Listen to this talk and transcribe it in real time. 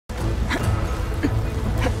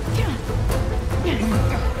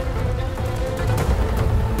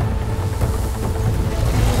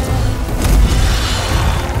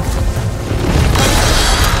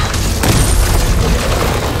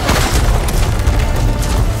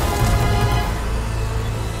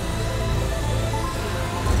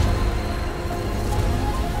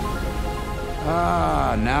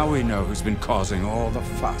know who's been causing all the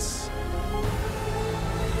fuss.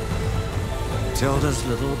 Tilda's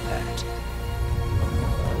little pet.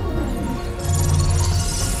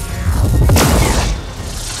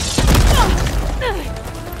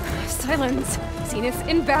 Sylens! Zeniths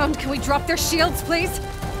inbound. Can we drop their shields, please?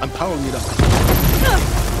 I'm powering it up.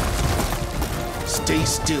 Stay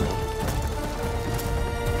still.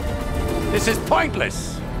 This is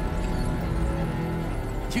pointless!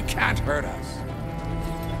 You can't hurt us.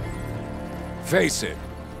 Face it,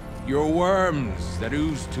 you're worms that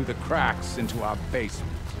ooze through the cracks into our basement.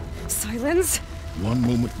 Sylens? One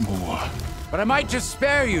moment more. But I might just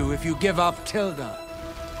spare you if you give up Tilda.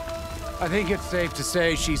 I think it's safe to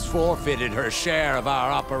say she's forfeited her share of our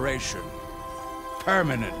operation.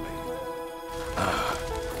 Permanently.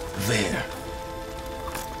 There.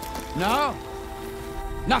 No?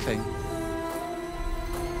 Nothing?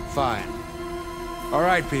 Fine. All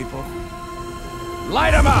right, people.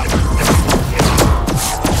 Light 'em up!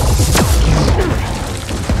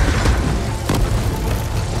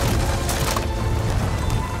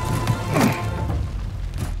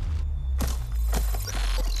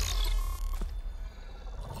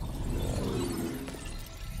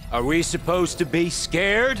 Are we supposed to be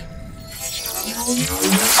scared?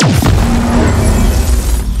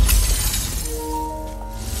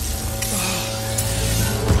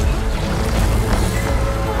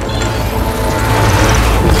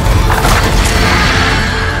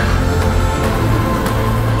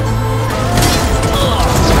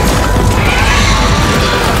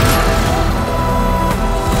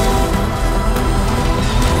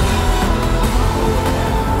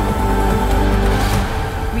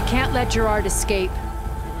 Gerard escape.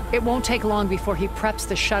 It won't take long before he preps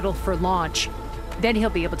the shuttle for launch. Then he'll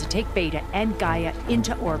be able to take Beta and Gaia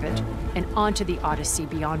into orbit and onto the Odyssey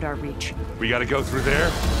beyond our reach. We gotta go through there?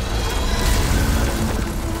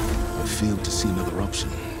 I failed to see another option.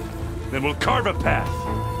 Then we'll carve a path.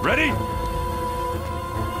 Ready?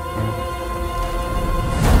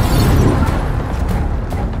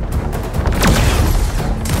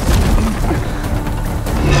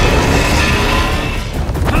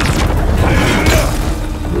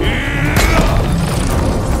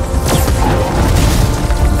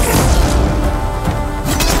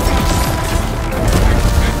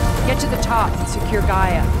 Secure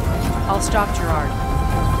Gaia. I'll stop Gerard.